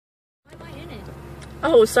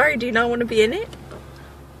Oh, sorry, do you not want to be in it?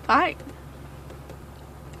 Fine.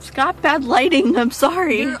 It's got bad lighting, I'm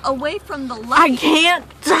sorry. You're away from the light. I can't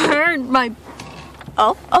turn my...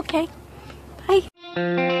 Oh, okay. Bye.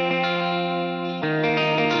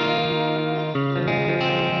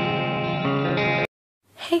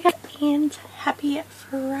 Hey guys, and happy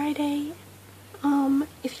Friday.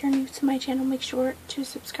 If you're new to my channel, make sure to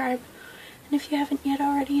subscribe. And if you haven't yet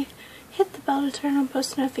already, hit the bell to turn on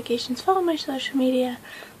post notifications. Follow my social media,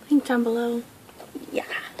 link down below. Yeah.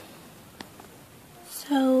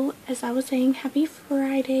 So, as I was saying, happy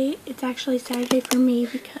Friday. It's actually Saturday for me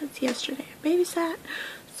because yesterday I babysat.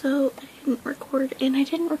 So, I didn't record. And I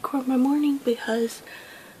didn't record my morning because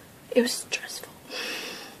it was stressful.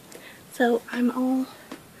 So, I'm all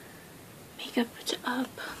makeup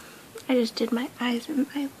up. I just did my eyes and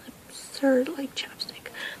my lips are like chapstick.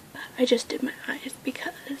 But I just did my eyes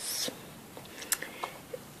because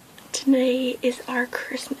today is our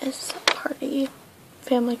Christmas party.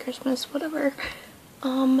 Family Christmas, whatever.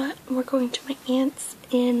 We're going to my aunt's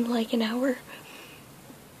in like an hour.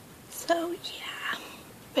 So yeah,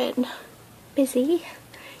 been busy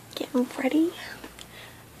getting ready.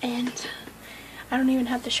 And I don't even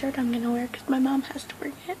have the shirt I'm gonna wear because my mom has to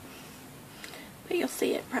wear it. But you'll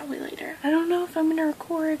see it probably later. I don't know if I'm gonna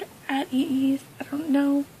record at EE's. I don't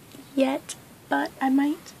know yet, but I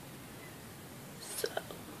might. So,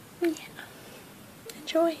 yeah.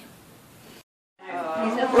 Enjoy.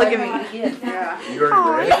 Look at me. You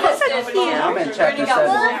already read it? So cute. I'm in chapter 7.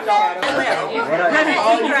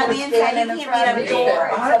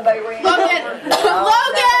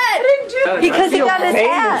 Logan! Because he got his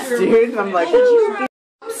hat. Dude, I'm like,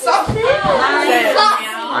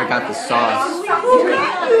 I got the sauce.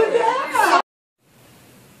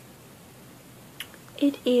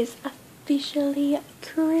 It is officially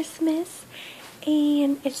Christmas,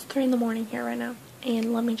 and it's 3 in the morning here right now.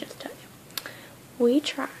 And let me just tell you, we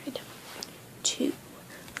tried to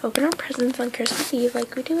open our presents on Christmas Eve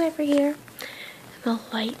like we do every year, and the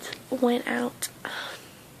lights went out.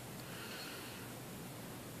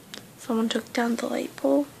 Someone took down the light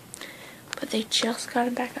pole, but they just got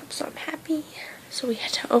it back up, so I'm happy. So we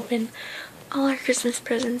had to open all our Christmas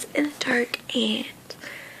presents in the dark, and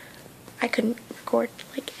I couldn't record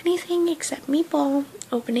like anything except Meatball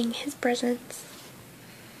opening his presents,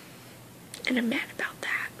 and I'm mad about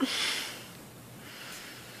that.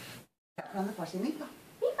 Meatball, come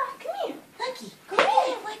here. Lucky, come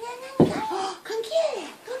here. Come get it.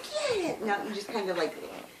 Go get it. No, you just kind of like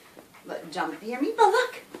jump here. Meatball,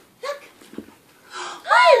 look. Look.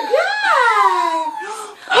 Oh, God.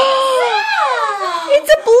 It's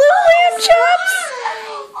a blue lamb chops.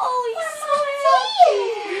 Oh, he's so happy.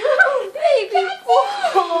 Baby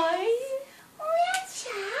boy. Oh, that's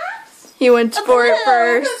chops. He went for it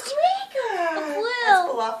first. Let's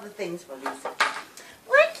pull off the things for Lisa.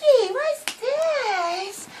 Ricky, what's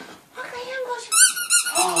this? Okay, I'm going to...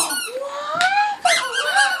 What?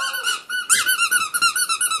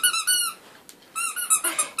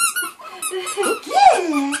 Get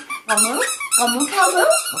it. Come on, come on.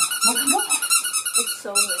 It's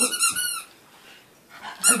so late.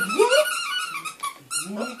 Get it?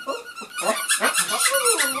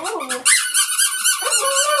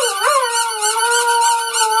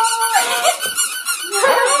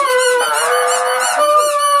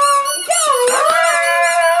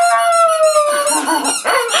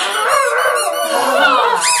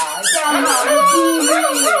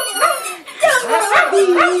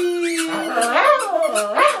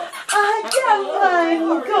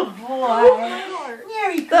 Good boy.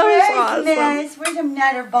 Merry Christmas. Where's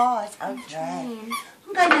another boss? Okay.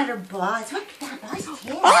 I'm got another boss. Look at that boss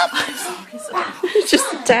tail. He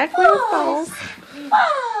just attacked me with balls.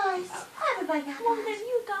 Boss. Everybody got boss. Then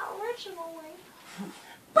you got originally.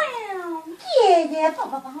 Bam. Yeah.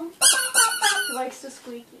 He likes the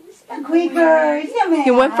squeakies. The squeakers. Yeah, man.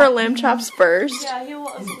 He went for lamb chops first. Yeah, he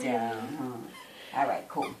was. All right,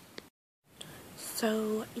 cool.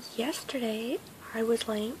 So, yesterday, I was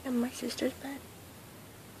laying in my sister's bed.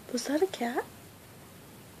 Was that a cat?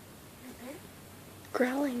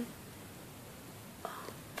 Growling.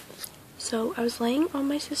 So, I was laying on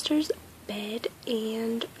my sister's bed,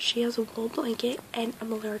 and she has a wool blanket, and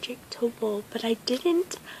I'm allergic to wool, but I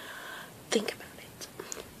didn't think about it.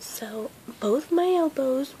 So, both my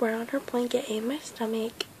elbows were on her blanket and my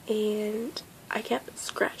stomach, and I kept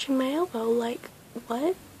scratching my elbow like,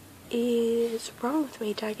 what is wrong with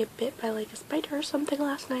me? Did I get bit by like a spider or something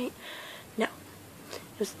last night? No.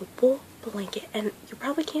 It was the wool blanket, and you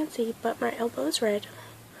probably can't see, but my elbow is red,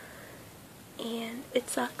 and it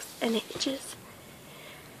sucks, and it itches,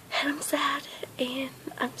 and I'm sad, and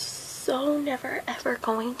I'm so never ever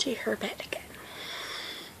going to her bed again.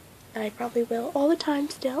 I probably will all the time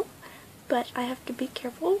still, but I have to be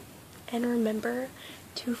careful and remember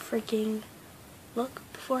to freaking look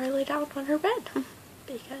before I lay down on her bed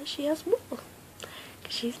because she has wool.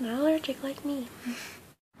 Because she's not allergic like me.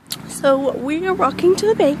 So we are walking to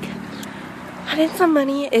the bank. I need some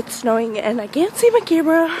money. It's snowing and I can't see my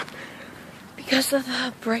camera because of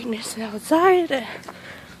the brightness outside.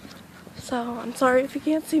 So I'm sorry if you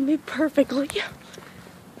can't see me perfectly.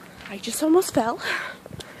 I just almost fell.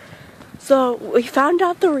 So we found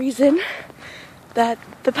out the reason that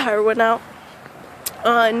the power went out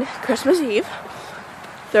on Christmas Eve.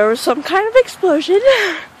 There was some kind of explosion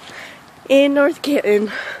in North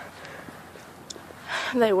Canton.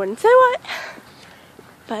 They wouldn't say what,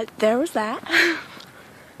 but there was that.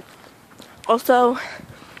 Also,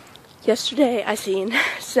 yesterday I seen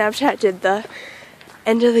Snapchat did the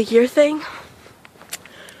end of the year thing.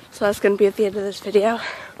 So that's going to be at the end of this video.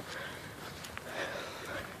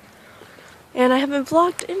 And I haven't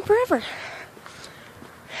vlogged in forever.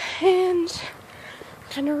 And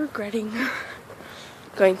kind of regretting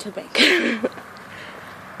going to the bank.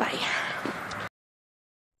 Bye.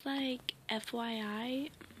 Like, FYI,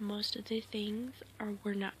 most of the things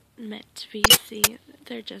were not meant to be seen.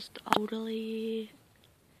 They're just totally,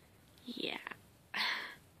 yeah.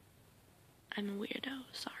 I'm a weirdo,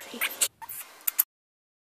 sorry.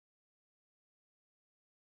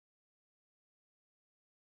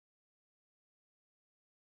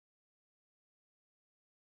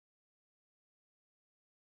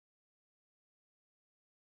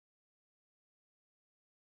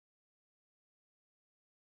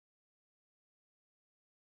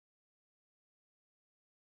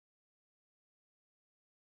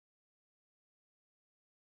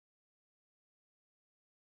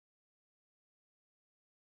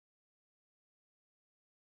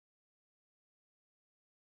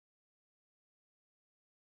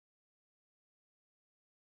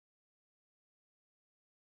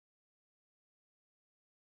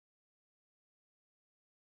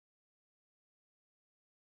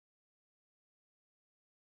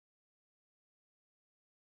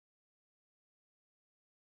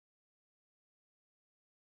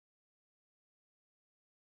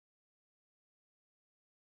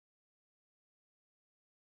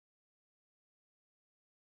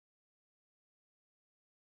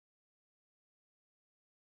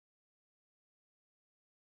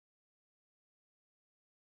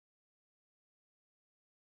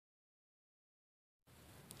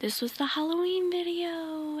 This was the Halloween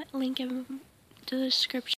video. Link in the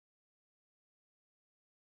description.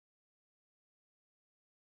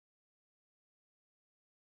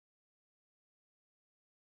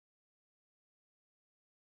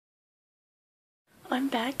 I'm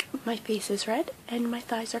back. My face is red and my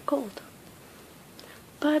thighs are cold.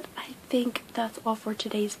 But I think that's all for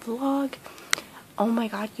today's vlog. Oh my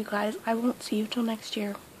god, you guys, I won't see you till next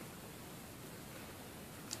year.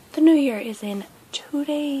 The new year is in 2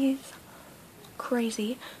 days.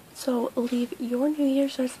 Crazy. So leave your New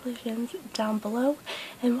Year's resolutions down below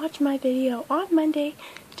and watch my video on Monday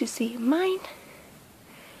to see mine.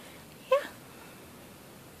 Yeah.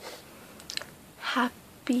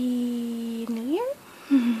 Happy New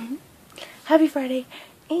Year. Happy Friday.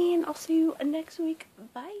 And I'll see you next week.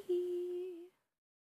 Bye.